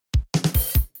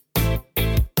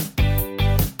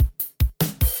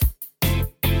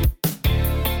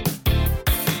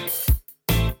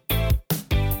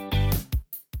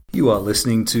You are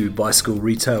listening to Bicycle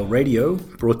Retail Radio,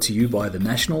 brought to you by the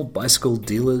National Bicycle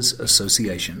Dealers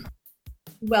Association.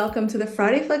 Welcome to the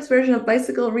Friday Flex version of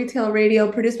Bicycle Retail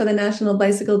Radio, produced by the National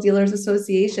Bicycle Dealers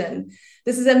Association.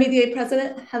 This is NBDA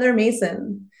President Heather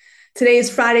Mason.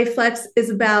 Today's Friday Flex is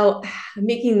about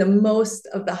making the most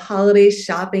of the holiday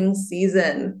shopping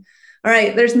season. All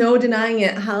right, there's no denying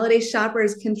it. Holiday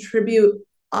shoppers contribute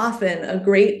often a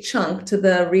great chunk to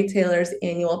the retailer's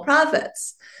annual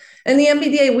profits. And the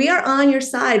NBDA, we are on your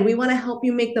side. We want to help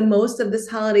you make the most of this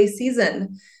holiday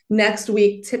season. Next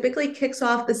week typically kicks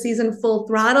off the season full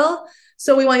throttle.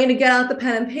 So we want you to get out the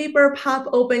pen and paper, pop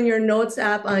open your notes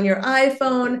app on your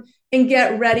iPhone, and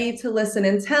get ready to listen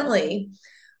intently.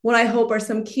 What I hope are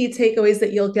some key takeaways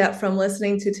that you'll get from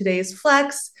listening to today's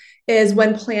Flex is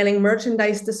when planning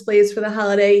merchandise displays for the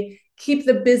holiday, keep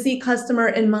the busy customer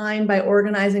in mind by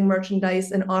organizing merchandise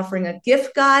and offering a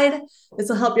gift guide. This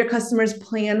will help your customers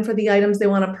plan for the items they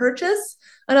want to purchase.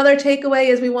 Another takeaway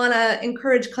is we want to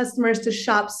encourage customers to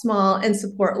shop small and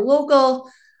support local.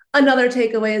 Another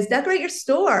takeaway is decorate your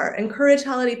store, encourage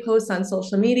holiday posts on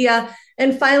social media.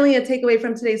 And finally, a takeaway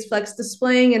from today's Flex,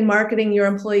 displaying and marketing your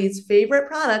employees' favorite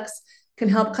products can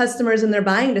help customers in their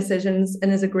buying decisions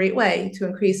and is a great way to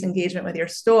increase engagement with your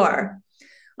store.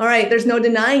 All right, there's no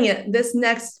denying it. This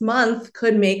next month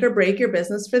could make or break your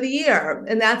business for the year.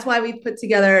 And that's why we've put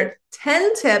together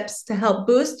 10 tips to help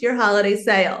boost your holiday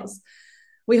sales.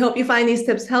 We hope you find these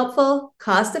tips helpful,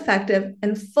 cost-effective,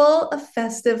 and full of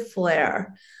festive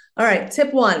flair. All right,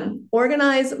 tip 1,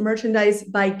 organize merchandise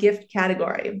by gift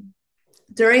category.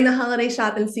 During the holiday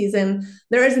shopping season,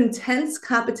 there is intense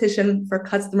competition for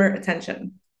customer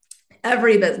attention.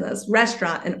 Every business,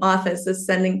 restaurant, and office is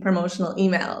sending promotional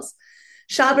emails.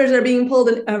 Shoppers are being pulled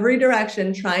in every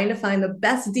direction, trying to find the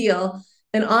best deal,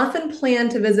 and often plan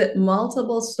to visit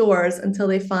multiple stores until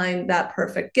they find that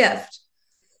perfect gift.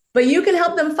 But you can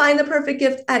help them find the perfect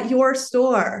gift at your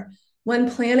store. When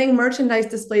planning merchandise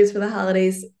displays for the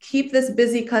holidays, keep this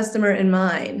busy customer in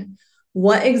mind.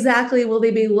 What exactly will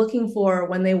they be looking for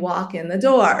when they walk in the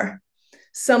door?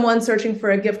 Someone searching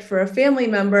for a gift for a family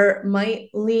member might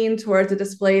lean towards a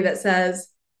display that says,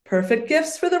 "Perfect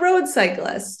gifts for the road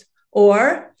cyclist,"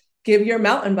 or "Give your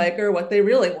mountain biker what they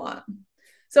really want."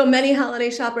 So many holiday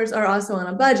shoppers are also on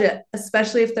a budget,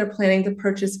 especially if they're planning to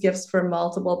purchase gifts for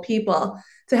multiple people.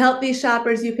 To help these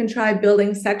shoppers, you can try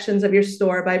building sections of your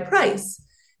store by price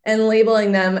and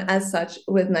labeling them as such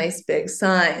with nice big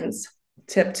signs.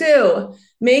 Tip 2,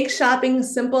 make shopping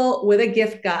simple with a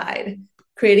gift guide.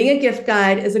 Creating a gift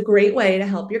guide is a great way to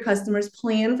help your customers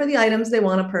plan for the items they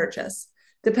want to purchase.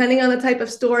 Depending on the type of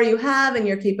store you have and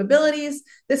your capabilities,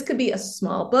 this could be a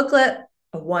small booklet,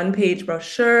 a one-page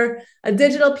brochure, a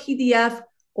digital PDF,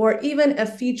 or even a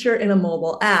feature in a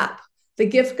mobile app. The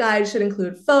gift guide should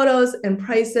include photos and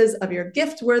prices of your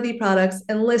gift-worthy products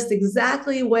and list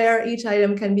exactly where each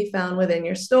item can be found within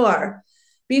your store.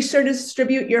 Be sure to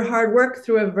distribute your hard work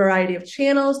through a variety of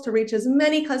channels to reach as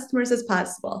many customers as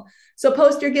possible. So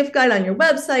post your gift guide on your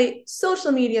website,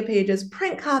 social media pages,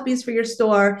 print copies for your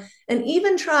store, and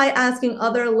even try asking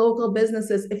other local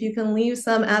businesses if you can leave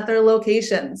some at their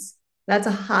locations. That's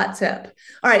a hot tip.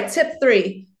 All right, tip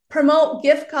 3, promote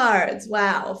gift cards.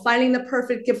 Wow, finding the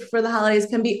perfect gift for the holidays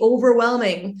can be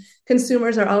overwhelming.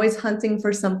 Consumers are always hunting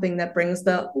for something that brings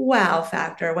the wow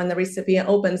factor when the recipient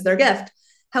opens their gift.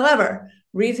 However,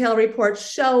 retail reports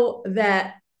show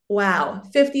that,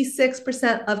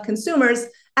 56% of consumers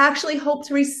actually hope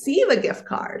to receive a gift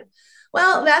card.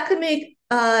 Well, that could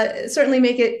certainly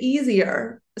make it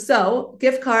easier. So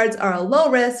gift cards are a low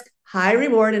risk, high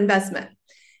reward investment.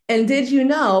 And did you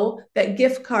know that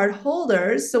gift card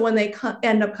holders, so when they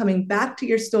end up coming back to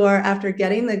your store after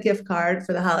getting the gift card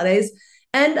for the holidays,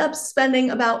 end up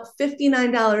spending about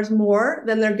 $59 more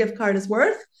than their gift card is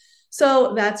worth?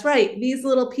 So that's right. These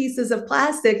little pieces of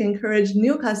plastic encourage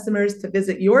new customers to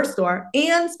visit your store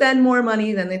and spend more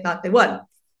money than they thought they would.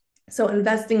 So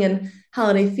investing in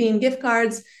holiday themed gift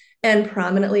cards and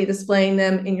prominently displaying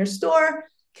them in your store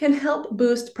can help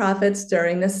boost profits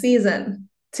during the season.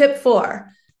 Tip 4,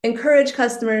 encourage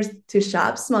customers to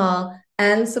shop small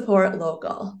and support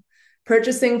local.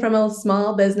 Purchasing from a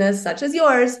small business such as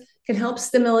yours can help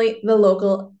stimulate the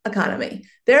local economy.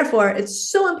 Therefore,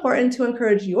 it's so important to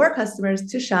encourage your customers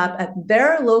to shop at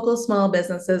their local small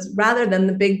businesses rather than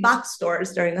the big box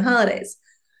stores during the holidays.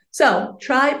 So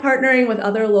try partnering with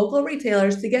other local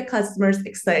retailers to get customers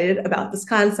excited about this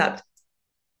concept.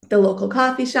 The local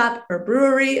coffee shop or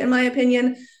brewery, in my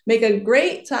opinion, make a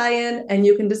great tie-in, and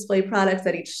you can display products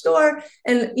at each store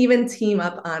and even team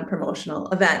up on promotional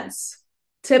events.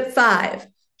 Tip 5,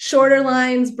 shorter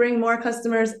lines bring more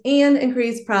customers and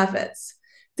increase profits.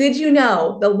 Did you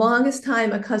know the longest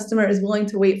time a customer is willing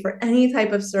to wait for any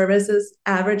type of services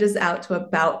averages out to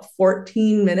about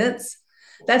 14 minutes?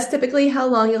 That's typically how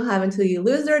long you'll have until you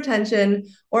lose their attention,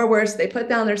 or worse, they put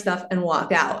down their stuff and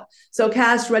walk out. So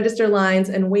cash register lines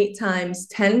and wait times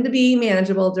tend to be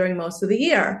manageable during most of the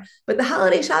year, but the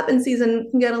holiday shopping season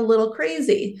can get a little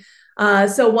crazy.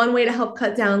 So one way to help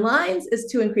cut down lines is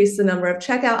to increase the number of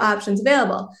checkout options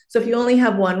available. So if you only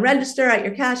have one register at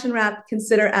your cash and wrap,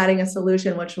 consider adding a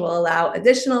solution which will allow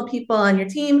additional people on your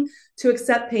team to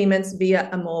accept payments via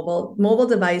a mobile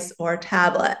device or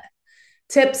tablet.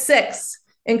 Tip 6.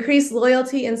 Increase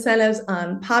loyalty incentives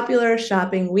on popular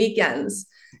shopping weekends.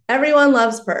 Everyone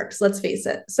loves perks, let's face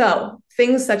it. So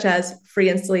things such as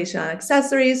free installation on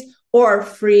accessories or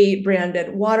free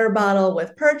branded water bottle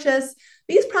with purchase.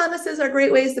 These promises are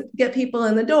great ways to get people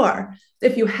in the door.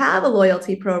 If you have a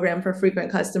loyalty program for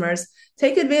frequent customers,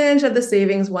 take advantage of the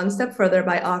savings one step further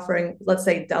by offering, let's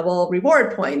say, double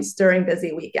reward points during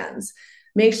busy weekends.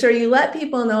 Make sure you let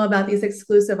people know about these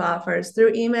exclusive offers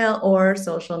through email or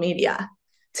social media.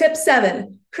 Tip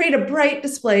 7, create a bright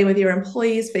display with your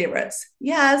employees' favorites.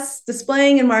 Yes,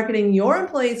 displaying and marketing your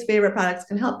employees' favorite products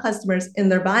can help customers in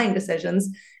their buying decisions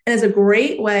and is a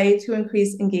great way to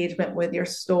increase engagement with your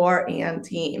store and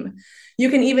team. You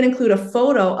can even include a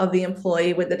photo of the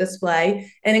employee with the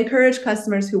display and encourage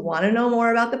customers who want to know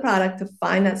more about the product to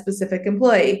find that specific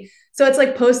employee. So it's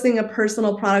like posting a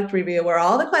personal product review where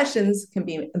all the questions can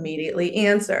be immediately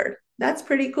answered. That's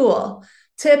pretty cool.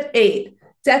 Tip 8.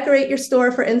 Decorate your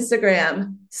store for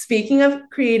Instagram. Speaking of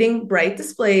creating bright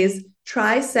displays,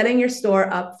 try setting your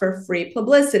store up for free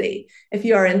publicity. If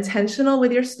you are intentional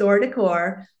with your store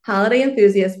decor, holiday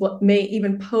enthusiasts may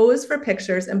even pose for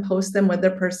pictures and post them with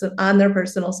on their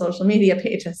personal social media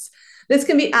pages. This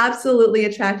can be absolutely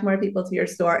attract more people to your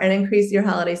store and increase your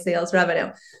holiday sales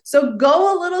revenue. So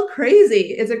go a little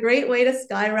crazy. It's a great way to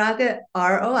skyrocket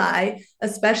ROI,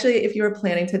 especially if you are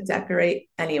planning to decorate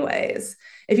anyways.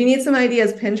 If you need some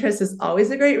ideas, Pinterest is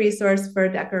always a great resource for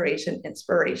decoration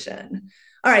inspiration.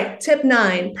 All right, tip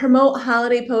 9, promote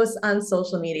holiday posts on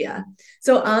social media.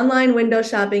 So online window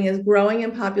shopping is growing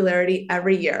in popularity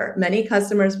every year. Many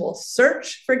customers will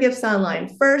search for gifts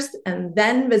online first and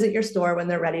then visit your store when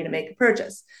they're ready to make a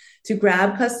purchase. To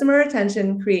grab customer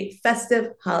attention, create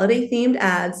festive holiday-themed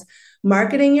ads,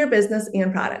 marketing your business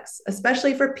and products.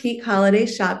 Especially for peak holiday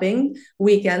shopping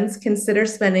weekends, consider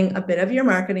spending a bit of your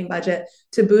marketing budget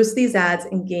to boost these ads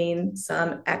and gain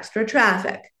some extra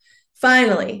traffic.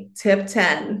 Finally, tip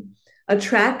 10,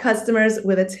 attract customers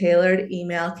with a tailored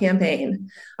email campaign.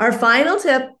 Our final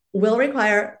tip will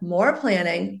require more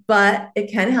planning, but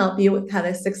it can help you have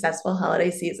a successful holiday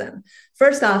season.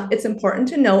 First off, it's important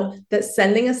to note that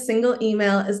sending a single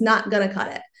email is not going to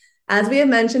cut it. As we have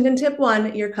mentioned in tip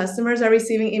 1, your customers are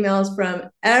receiving emails from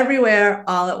everywhere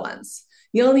all at once.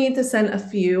 You'll need to send a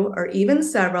few or even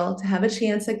several to have a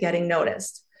chance at getting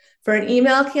noticed. For an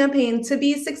email campaign to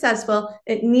be successful,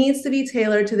 it needs to be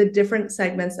tailored to the different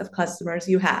segments of customers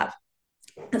you have.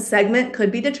 A segment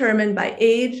could be determined by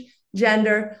age,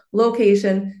 gender,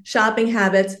 location, shopping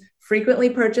habits, frequently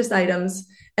purchased items,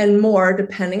 and more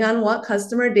depending on what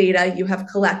customer data you have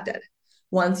collected.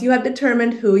 Once you have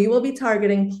determined who you will be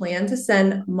targeting, plan to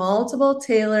send multiple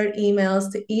tailored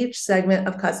emails to each segment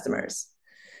of customers.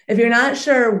 If you're not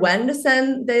sure when to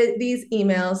send these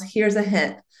emails, here's a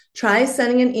hint. Try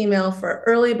sending an email for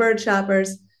early bird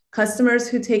shoppers, customers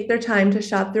who take their time to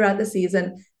shop throughout the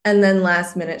season, and then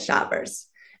last minute shoppers.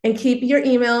 And keep your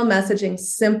email messaging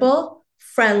simple,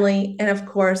 friendly, and of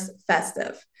course,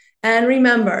 festive. And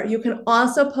remember, you can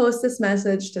also post this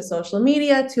message to social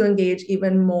media to engage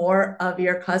even more of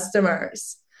your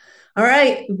customers. All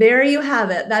right, there you have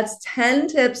it. That's 10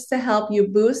 tips to help you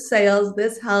boost sales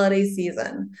this holiday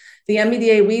season. The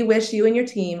MBDA, we wish you and your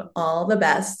team all the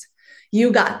best. You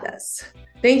got this.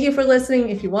 Thank you for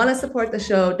listening. If you want to support the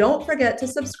show, don't forget to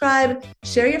subscribe,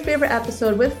 share your favorite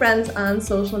episode with friends on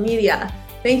social media.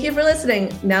 Thank you for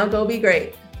listening. Now go be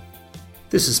great.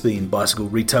 This has been Bicycle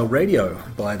Retail Radio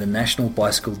by the National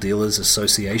Bicycle Dealers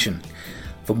Association.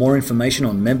 For more information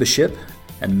on membership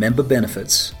and member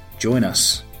benefits, join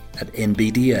us at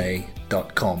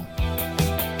nbda.com.